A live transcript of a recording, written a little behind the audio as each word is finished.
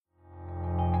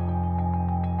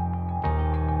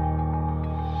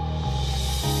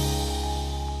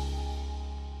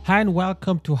Hi and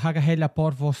welcome to Haaga-Helia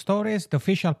Porvoo Stories, the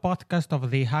official podcast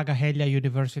of the Haaga-Helia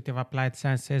University of Applied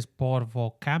Sciences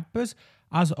Porvoo campus.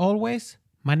 As always,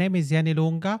 my name is Jani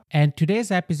Lunga, and today's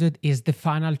episode is the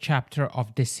final chapter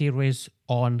of the series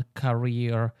on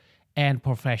career and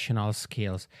professional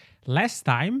skills. Last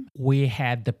time, we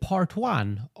had the part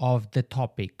one of the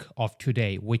topic of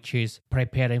today, which is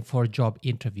preparing for job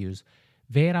interviews.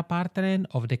 Veera Partanen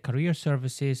of the Career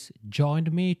Services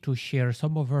joined me to share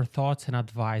some of her thoughts and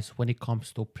advice when it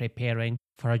comes to preparing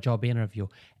for a job interview.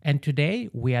 And today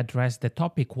we address the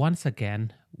topic once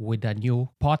again with a new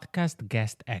podcast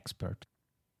guest expert.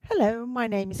 Hello, my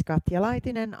name is Katja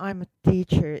Laitinen. I'm a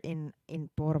teacher in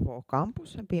Porvoo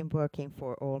campus. I've been working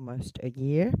for almost a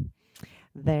year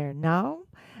there now.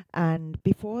 And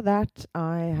before that,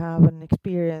 I have an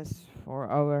experience for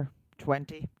over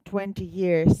 20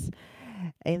 years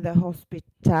in the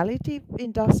hospitality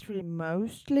industry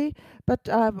mostly, but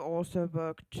I've also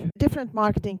worked different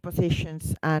marketing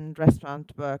positions and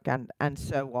restaurant work and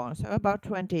so on. So about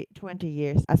 20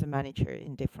 years as a manager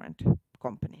in different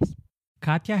companies.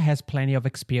 Katja has plenty of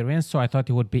experience, so I thought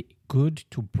it would be good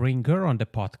to bring her on the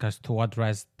podcast to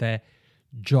address the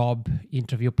job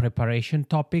interview preparation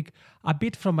topic a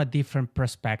bit from a different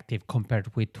perspective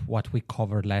compared with what we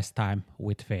covered last time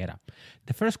with Veera.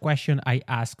 The first question I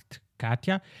asked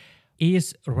Katja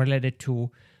is related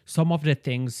to some of the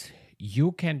things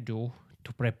you can do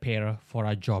to prepare for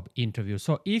a job interview.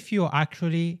 So if you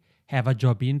actually have a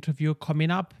job interview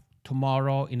coming up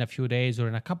tomorrow, in a few days, or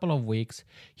in a couple of weeks,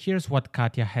 here's what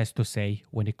Katja has to say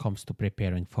when it comes to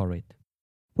preparing for it.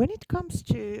 When it comes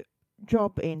to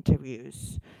job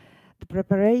interviews, the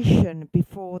preparation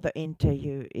before the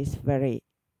interview is very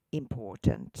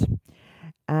important.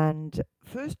 And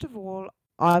first of all,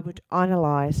 I would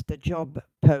analyze the job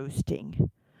posting.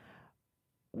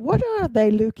 What are they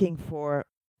looking for?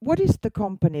 What is the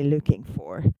company looking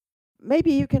for?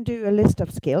 Maybe you can do a list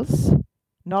of skills,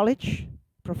 knowledge,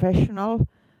 professional,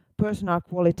 personal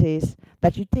qualities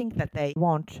that you think that they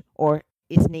want or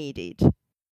is needed.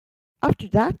 After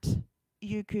that,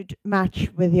 you could match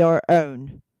with your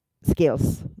own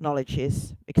skills,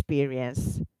 knowledges,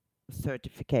 experience,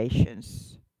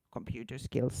 certifications, computer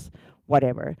skills,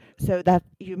 whatever, so that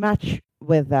you match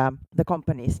with the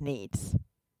company's needs.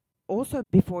 Also,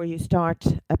 before you start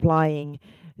applying,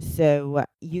 so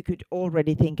you could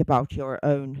already think about your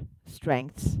own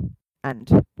strengths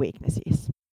and weaknesses.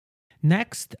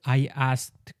 Next, I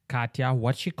asked Katja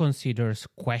what she considers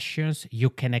questions you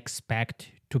can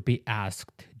expect to be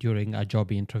asked during a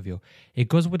job interview. It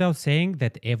goes without saying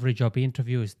that every job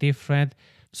interview is different.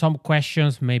 Some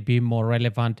questions may be more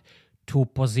relevant to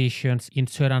positions in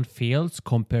certain fields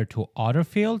compared to other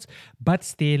fields, but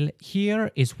still, here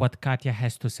is what Katja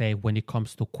has to say when it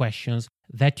comes to questions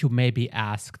that you may be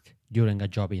asked during a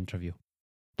job interview.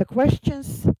 The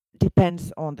questions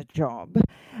depends on the job,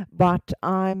 but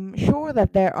I'm sure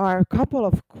that there are a couple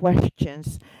of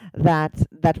questions that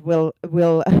will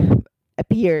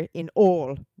appear in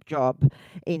all job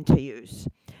interviews.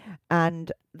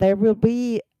 And there will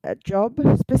be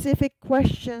job-specific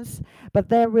questions, but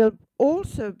there will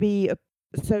also be,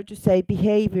 so to say,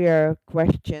 behavior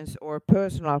questions or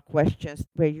personal questions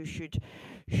where you should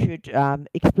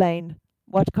explain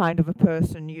what kind of a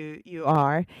person you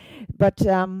are. But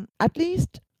at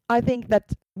least I think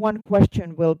that one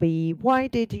question will be, why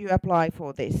did you apply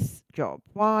for this job?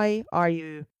 Why are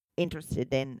you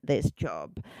interested in this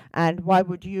job? And why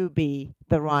would you be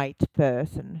the right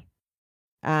person?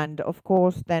 And of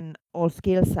course, then all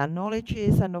skills and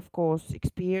knowledges, and of course,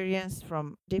 experience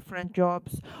from different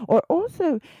jobs, or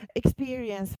also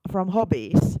experience from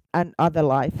hobbies and other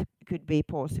life could be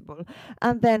possible.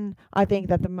 And then I think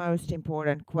that the most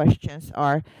important questions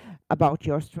are about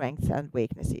your strengths and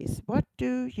weaknesses. What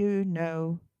do you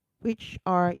know? Which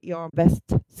are your best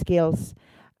skills?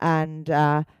 And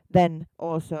then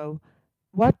also,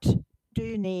 what do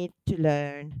you need to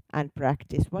learn and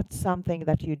practice? What's something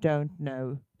that you don't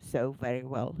know so very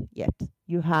well yet?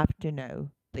 You have to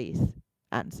know these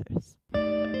answers.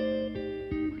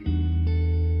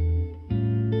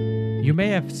 You may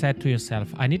have said to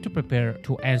yourself, I need to prepare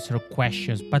to answer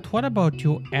questions, but what about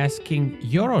you asking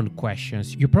your own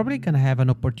questions? You're probably going to have an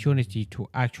opportunity to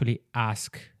actually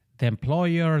ask the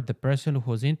employer, the person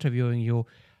who's interviewing you,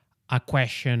 a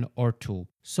question or two.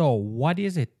 So what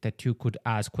is it that you could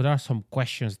ask? What are some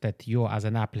questions that you as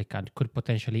an applicant could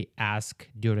potentially ask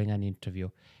during an interview?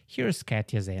 Here's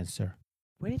Katja's answer.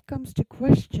 When it comes to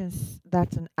questions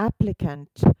that an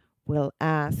applicant will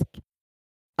ask,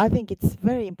 I think it's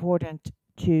very important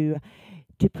to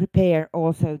prepare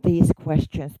also these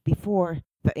questions before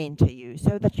the interview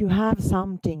so that you have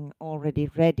something already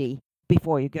ready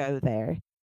before you go there.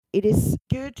 It is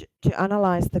good to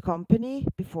analyze the company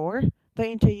before the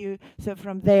interview, so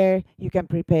from there you can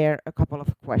prepare a couple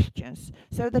of questions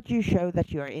so that you show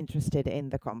that you are interested in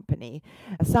the company.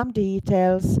 Some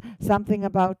details, something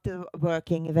about the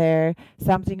working there,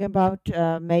 something about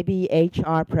maybe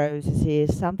HR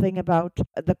processes, something about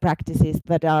the practices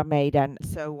that are made, and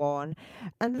so on.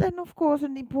 And then, of course,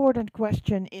 an important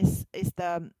question is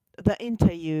the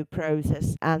interview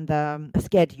process and the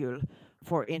schedule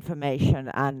for information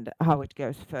and how it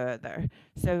goes further.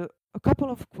 So a couple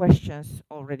of questions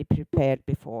already prepared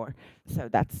before, so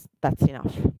that's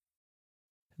enough.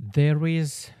 There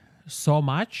is so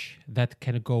much that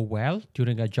can go well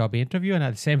during a job interview, and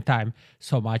at the same time,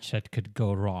 so much that could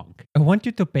go wrong. I want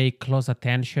you to pay close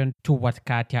attention to what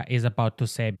Katja is about to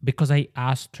say, because I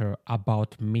asked her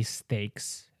about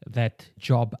mistakes that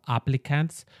job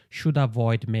applicants should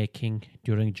avoid making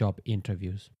during job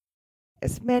interviews.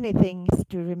 As many things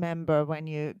to remember when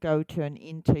you go to an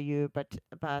interview, but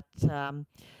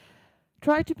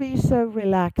try to be so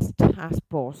relaxed as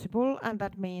possible, and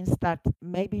that means that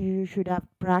maybe you should have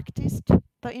practiced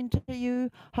the interview,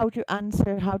 how to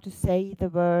answer, how to say the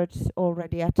words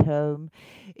already at home.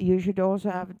 You should also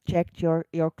have checked your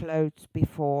clothes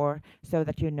before so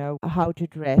that you know how to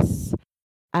dress.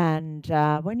 And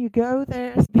when you go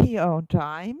there, be on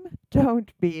time,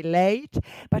 don't be late,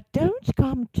 but don't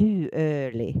come too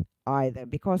early either,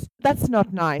 because that's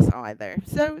not nice either.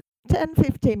 So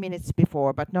 10-15 minutes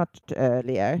before, but not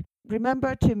earlier.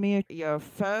 Remember to mute your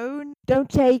phone. Don't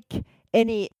take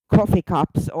any coffee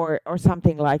cups or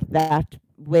something like that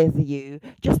with you.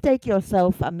 Just take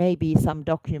yourself and maybe some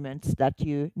documents that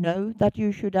you know that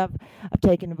you should have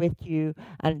taken with you,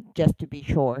 and just to be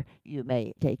sure, you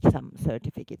may take some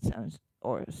certificates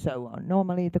or so on.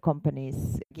 Normally the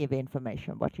companies give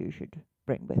information what you should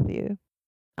bring with you.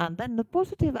 And then the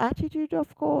positive attitude,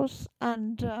 of course,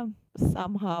 and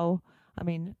somehow, I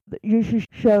mean, you should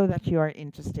show that you are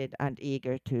interested and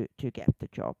eager to get the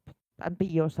job, and be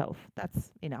yourself.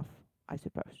 That's enough, I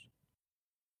suppose.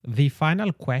 The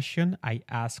final question I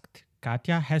asked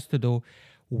Katja has to do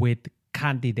with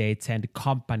candidates and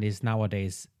companies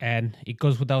nowadays. And it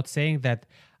goes without saying that,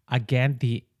 again,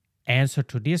 the answer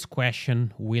to this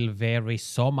question will vary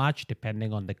so much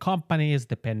depending on the companies,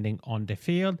 depending on the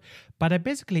field. But I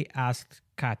basically asked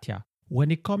Katja,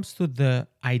 when it comes to the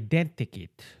identity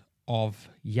of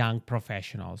young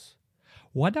professionals,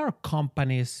 what are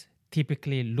companies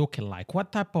typically looking like?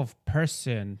 What type of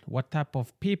person, what type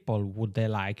of people would they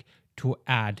like to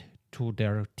add to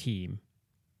their team?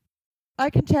 I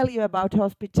can tell you about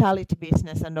hospitality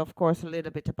business, and of course a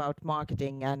little bit about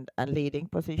marketing and leading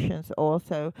positions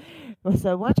also.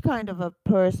 So what kind of a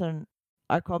person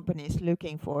are companies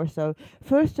looking for? So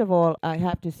first of all, I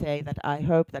have to say that I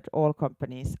hope that all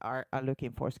companies are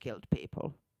looking for skilled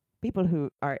people. People who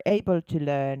are able to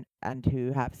learn and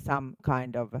who have some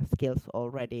kind of skills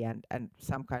already, and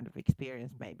some kind of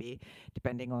experience, maybe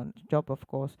depending on job, of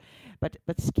course, but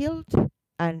skilled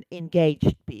and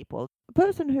engaged people. A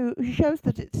person who shows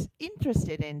that it's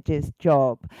interested in this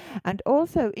job, and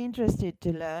also interested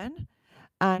to learn,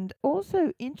 and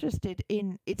also interested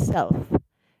in itself,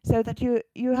 so that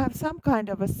you have some kind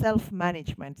of a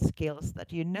self-management skills,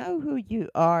 that you know who you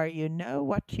are, you know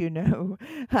what you know,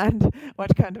 and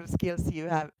what kind of skills you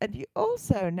have, and you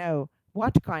also know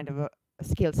what kind of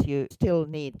skills you still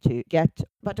need to get.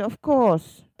 But of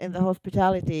course, in the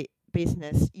hospitality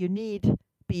business, you need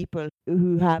people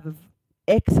who have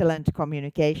excellent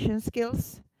communication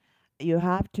skills. You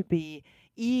have to be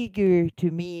eager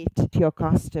to meet your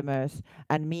customers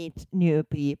and meet new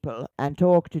people and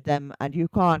talk to them, and you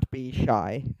can't be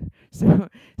shy.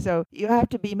 So you have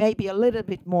to be maybe a little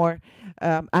bit more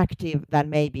active than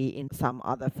maybe in some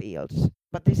other fields.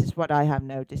 But this is what I have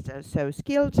noticed. So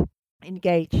skilled,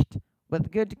 engaged,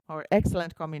 with good or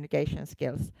excellent communication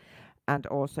skills, and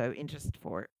also interest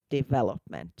for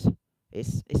development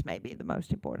is maybe the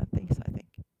most important things, I think.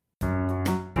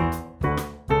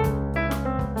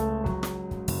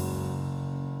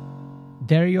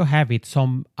 There you have it,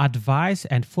 some advice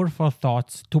and food for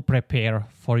thoughts to prepare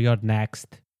for your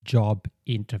next job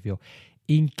interview.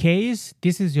 In case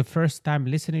this is your first time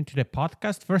listening to the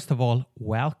podcast, first of all,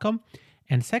 welcome.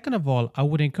 And second of all, I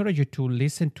would encourage you to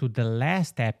listen to the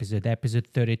last episode, episode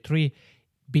 33,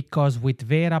 because with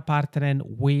Vera Partanen,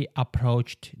 we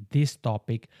approached this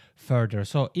topic further.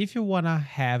 So if you want to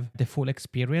have the full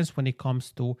experience when it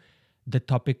comes to the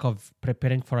topic of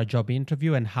preparing for a job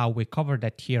interview and how we cover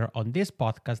that here on this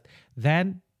podcast,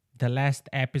 then the last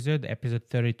episode, episode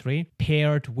 33,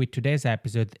 paired with today's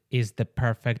episode is the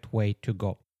perfect way to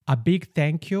go. A big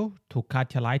thank you to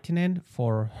Katja Laitinen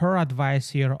for her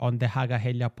advice here on the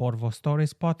Haaga-Helia Porvoo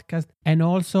Stories podcast. And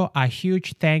also a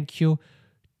huge thank you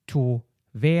to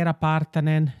Veera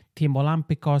Partanen, Timo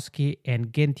Lampikoski,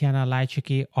 and Gentiana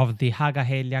Laitchiki of the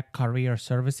Haaga-Helia Career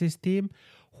Services team,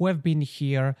 who have been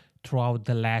here throughout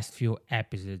the last few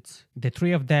episodes. The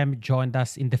three of them joined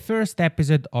us in the first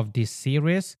episode of this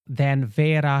series. Then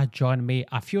Veera joined me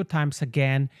a few times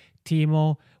again.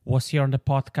 Timo was here on the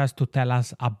podcast to tell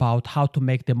us about how to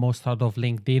make the most out of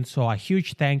LinkedIn. So a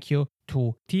huge thank you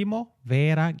to Timo,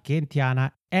 Veera,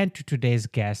 Gentiana, and to today's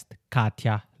guest,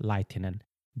 Katja Laitinen.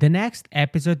 The next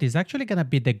episode is actually going to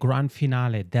be the grand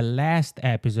finale, the last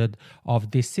episode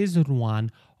of this season 1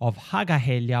 of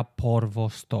Haaga-Helia Porvoo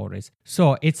Stories.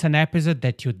 So it's an episode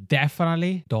that you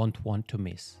definitely don't want to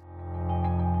miss.